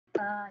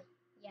Yeah,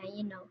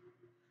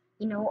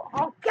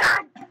 oh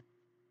God!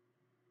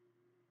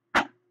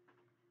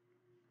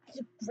 It's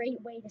a great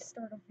way to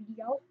start a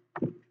video.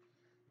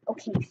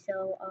 Okay,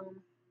 so,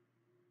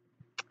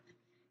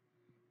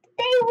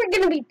 today we're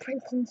gonna be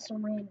printing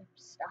some random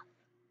stuff.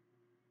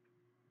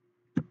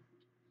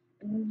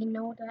 And you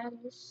know what that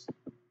is?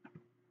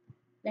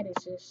 That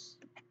is this.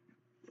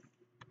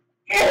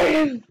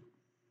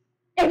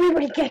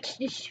 Everybody catch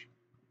this.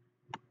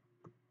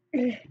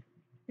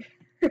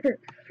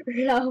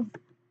 Love.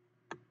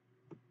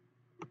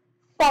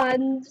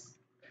 Fans.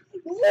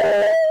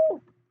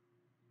 Woo!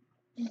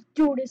 Just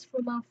do this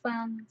for my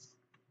fans.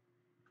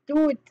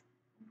 Do it.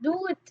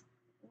 Do it.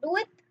 Do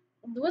it.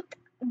 Do it.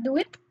 Do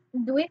it.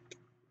 Do it.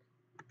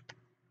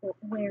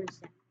 Where is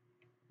that?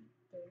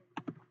 There.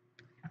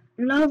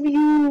 Love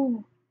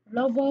you.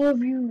 Love all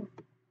of you.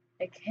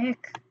 Like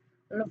heck.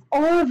 Love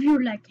all of you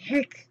like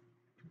heck.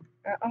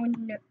 Oh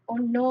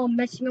no, I'm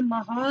messing up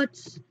my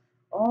hearts.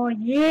 Oh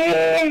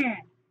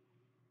yeah.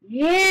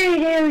 Yeah,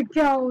 there we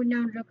go.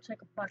 Now it looks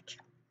like a bunch.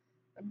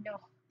 Oh no.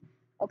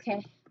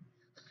 Okay.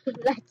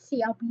 Let's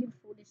see how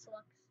beautiful this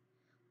looks.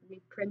 Let me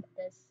print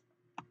this.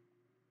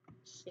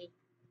 See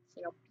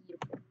how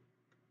beautiful.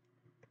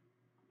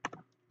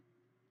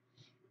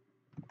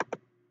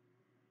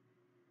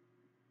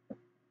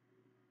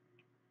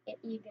 Are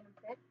you gonna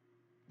print?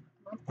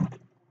 Come on.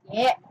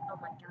 Yeah. Oh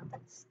my God,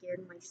 that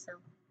scared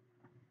myself.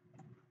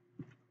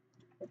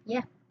 But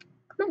yeah.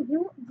 Come on,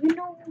 you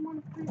know you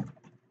want to print.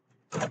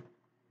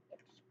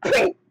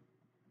 Print.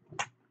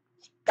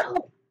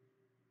 Go.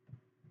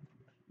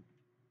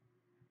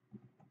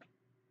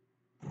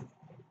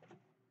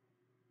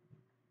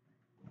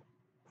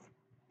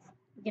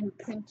 I'm gonna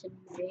print some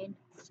random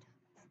stuff.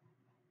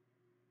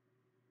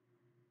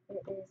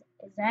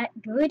 Is that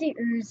good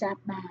or is that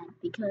bad?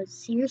 Because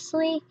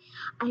seriously,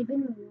 I've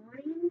been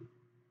wanting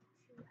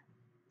to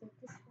get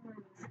this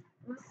one.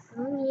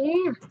 Oh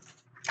yeah.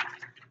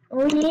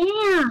 Oh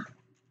yeah.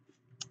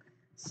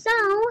 So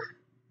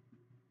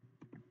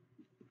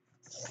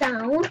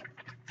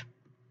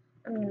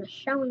I'm gonna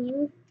show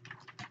you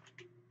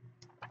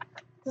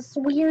this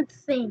weird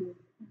thing.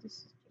 This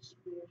is just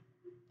weird.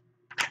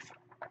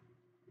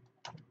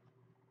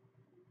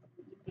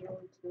 You know,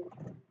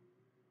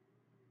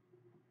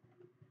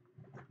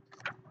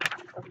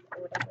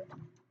 whatever.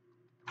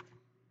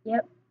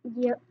 Yep.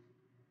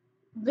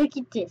 Look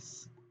at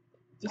this.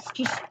 Just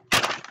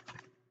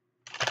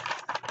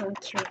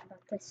don't care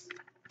about this.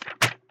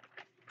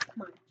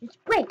 Come on,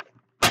 just break.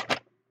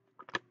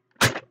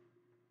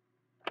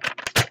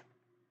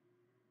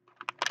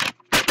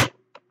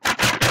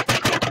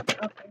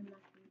 Okay, I'm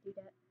not gonna do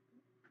that.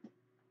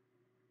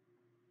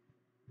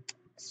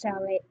 So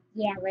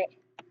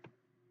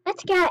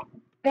let's get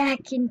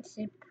back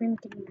into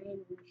printing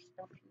random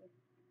stuff here.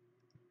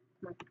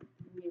 Come on,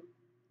 new.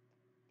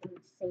 I'm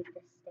gonna save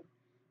this thing.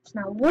 It's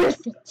not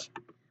worth it.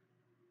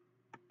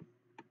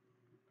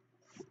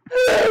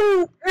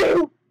 I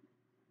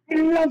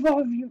love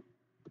all of you.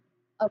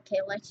 Okay,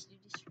 let's do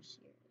this for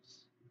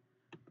serious.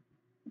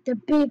 The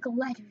big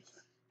letters.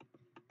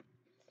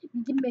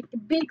 We can make the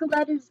big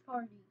letters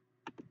party.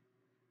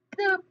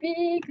 The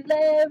big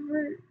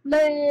letters.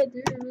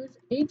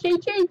 H.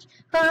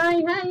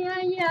 Hi.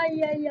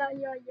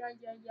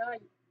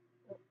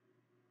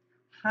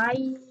 Hi.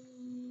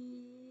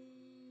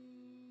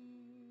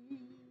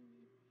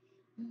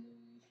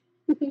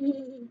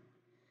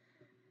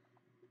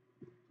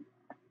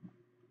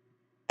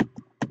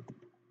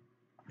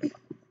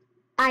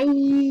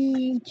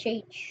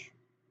 IHH.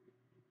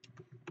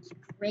 It's a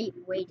great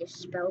way to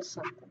spell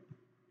something.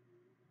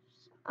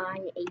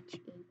 IHH.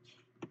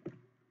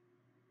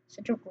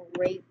 Such a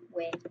great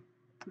way.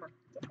 Come on,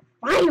 get a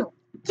final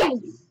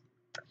case.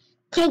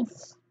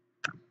 Let's see.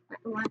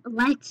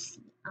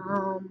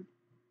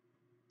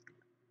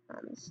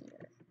 Let me see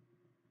here.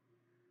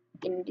 We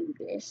can do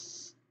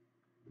this.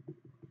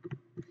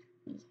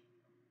 We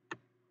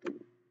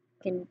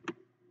can.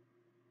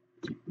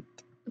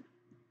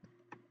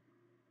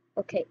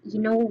 Okay, you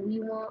know what we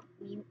want?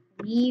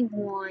 We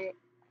want.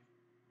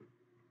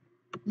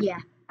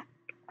 Yeah.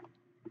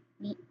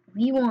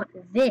 We want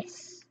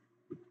this.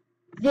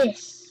 We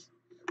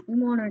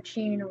want our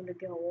channel to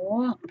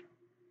go up.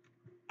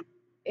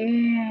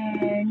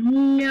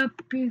 And not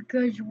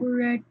because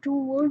we're at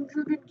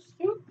 206.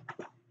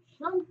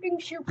 Something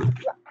should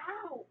be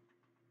out.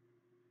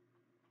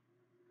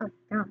 Oh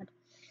God.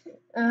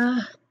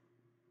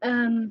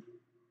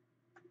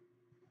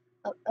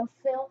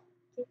 Phil,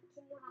 can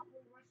you help me?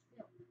 Where's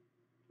Phil?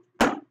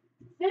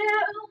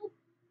 Phil.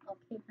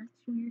 Okay, that's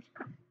weird.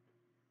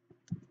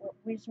 Well,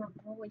 where's our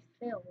boy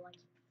Phil? Like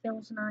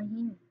Phil's not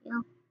here.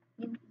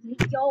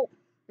 Yo,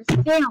 it's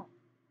Phil. Oh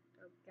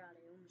God, I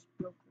almost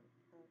broke it.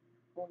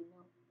 Oh no.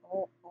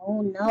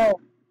 Oh no.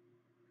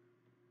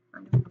 I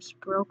almost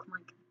broke my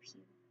computer.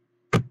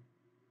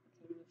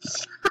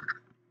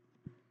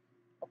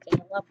 Okay, I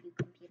love you,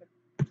 computer.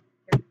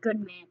 You're a good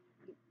man.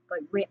 But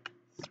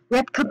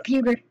rip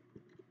computer.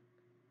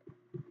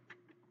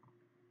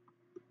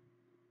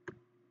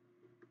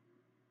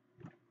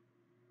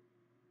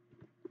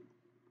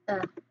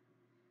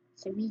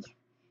 So we.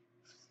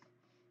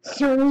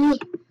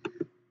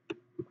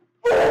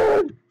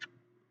 Oh,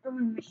 I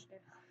missed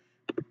it.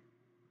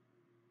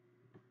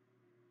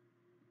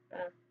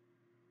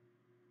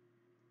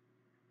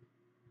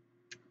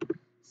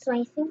 So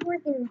I think we're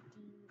gonna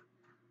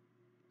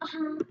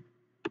do.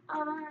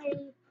 I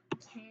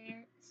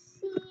can't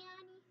see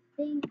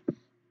anything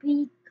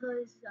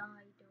because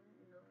I don't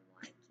know.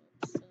 I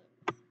can't see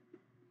anything.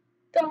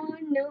 Oh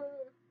no,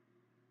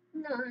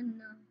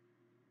 no.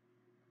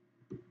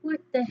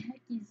 What the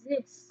heck is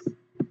this?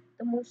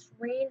 The most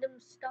random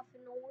stuff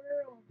in the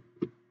world.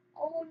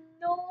 Oh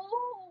no!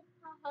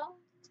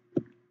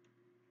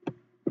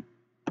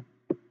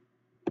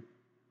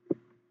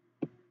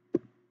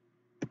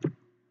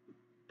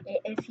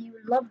 If you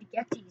would love to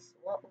get these,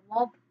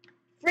 love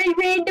free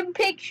random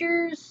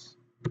pictures.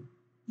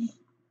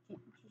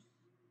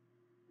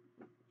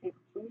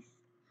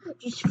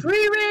 Just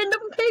free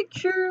random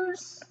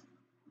pictures.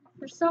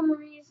 For some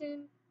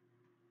reason,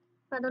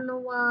 I don't know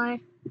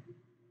why.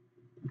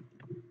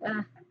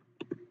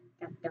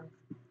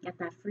 Got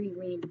that free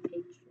random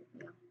picture.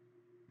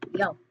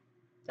 Yo.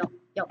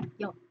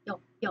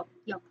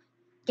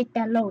 Get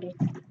that loaded.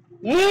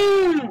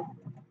 Yeah!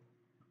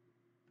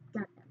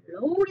 Got that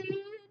loaded.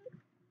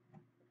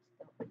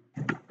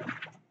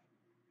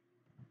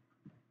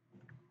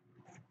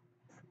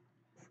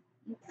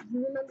 You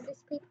remember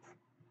this pic?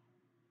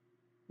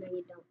 No,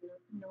 you don't.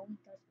 No, he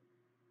doesn't.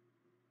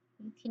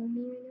 Are you kidding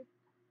me right now?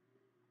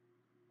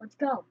 Let's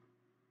go.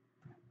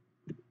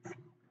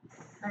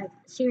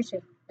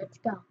 Seriously, let's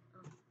go.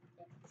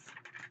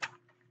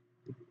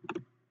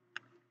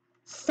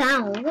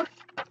 So,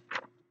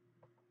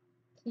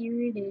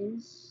 here it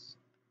is.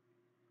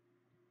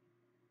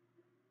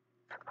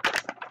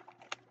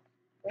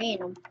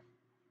 Random.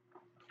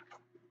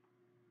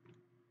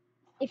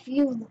 If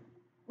you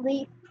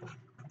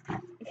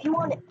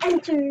want to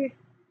enter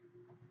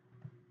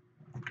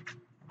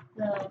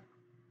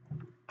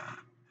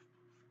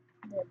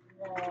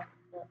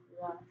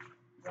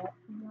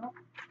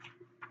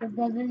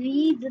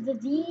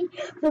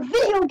the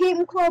video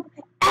game club,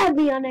 add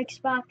me on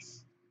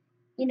Xbox.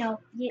 You know,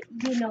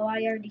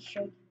 I already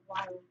showed you a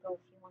while ago.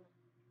 If you want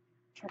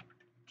to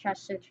try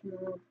searching my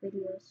old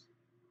videos,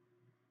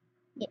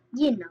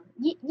 you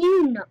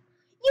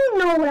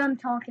know what I'm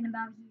talking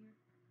about here.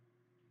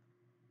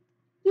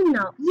 You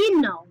know.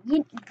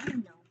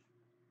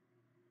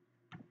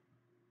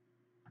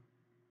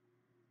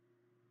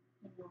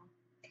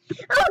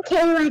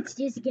 Okay, let's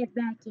just get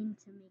back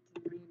into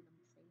making random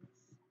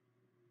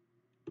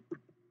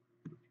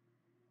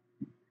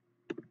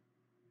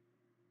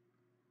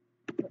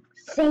things.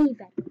 Save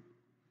it.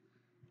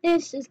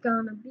 This is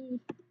gonna be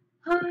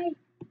hi.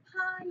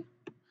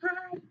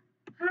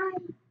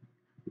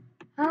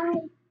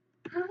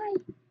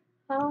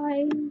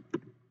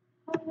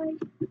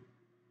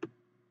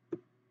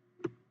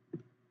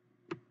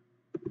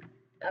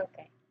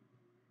 Okay.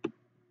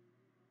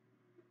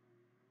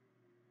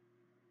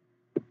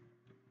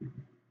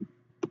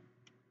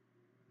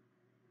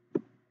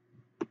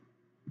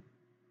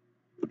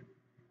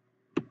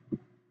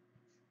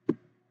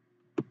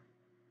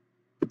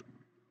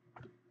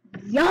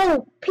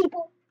 Yo,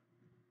 people.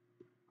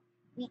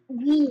 We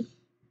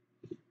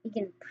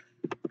can.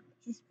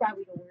 This is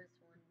probably the worst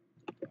one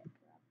to get.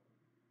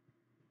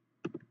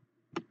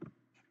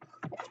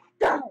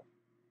 Go.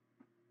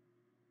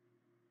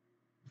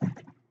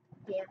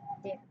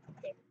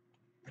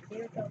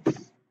 There it goes.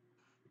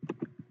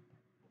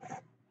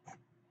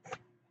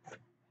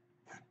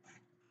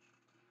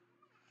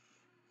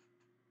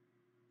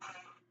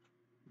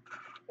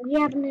 We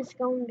having this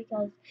going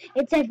because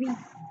it's every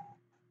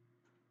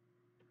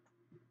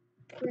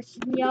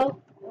person.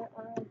 Yo,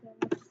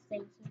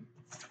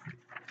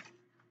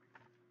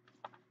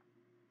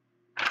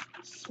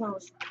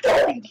 smells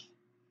good.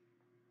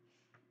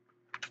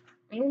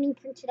 I only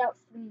printed out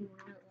 3 more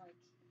at like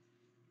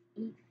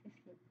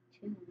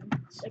 8:52.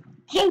 It's like,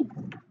 hey.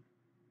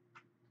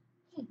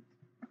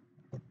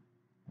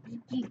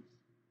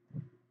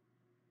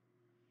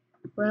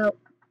 Well,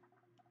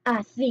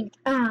 I think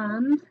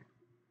I'm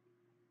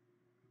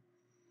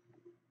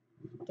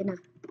gonna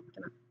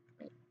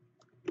wait.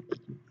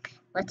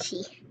 Let's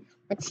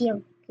see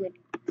how good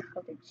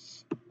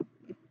colors.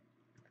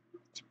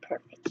 It's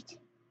perfect.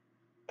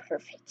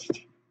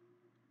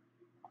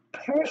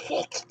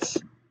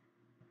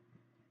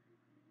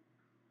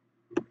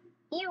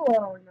 You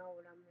all know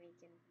what I'm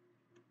making.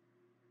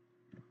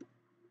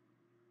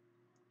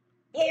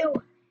 Ew!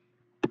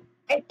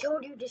 I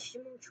told you this is the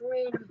most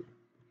random.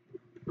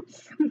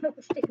 It's the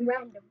most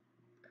random.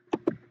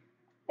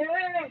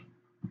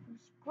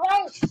 It's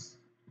gross!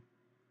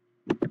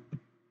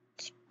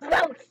 It's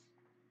gross!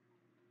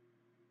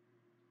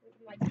 What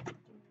am I doing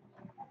here?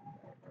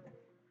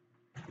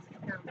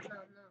 No.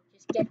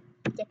 Just get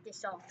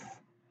this off.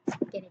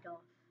 Get it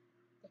off.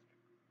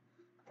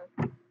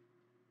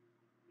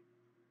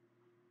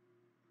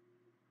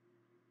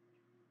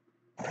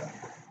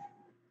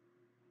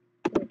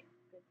 Good.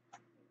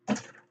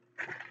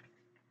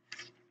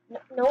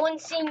 No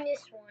one's seen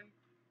this one.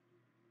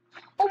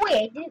 Oh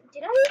wait,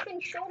 did I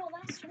even show the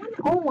last one?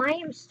 Oh, I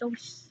am so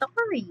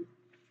sorry.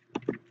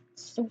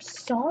 So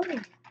sorry.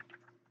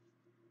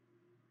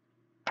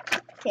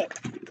 Okay,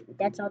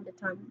 that's all the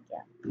time we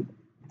get.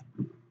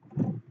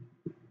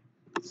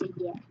 So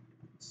yeah,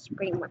 it's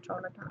pretty much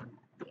all the time.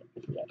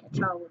 Yeah, that's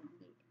all we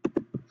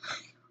need.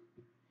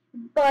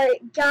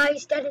 But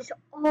guys, that is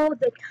all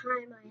the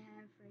time I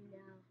have right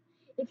now.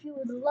 If you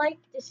would like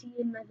to see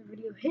another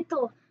video, hit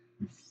the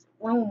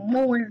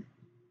more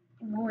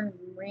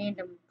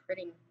random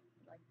pretty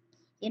like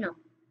you know.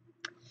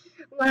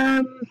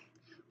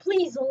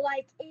 Please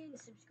like and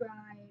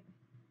subscribe.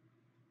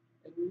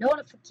 And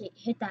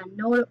hit that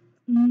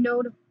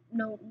notification.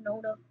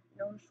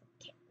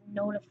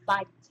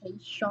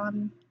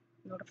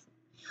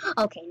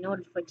 Okay,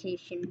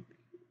 notification.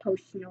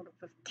 Post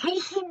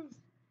notifications.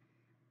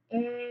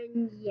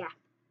 And yeah.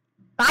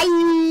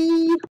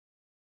 Bye!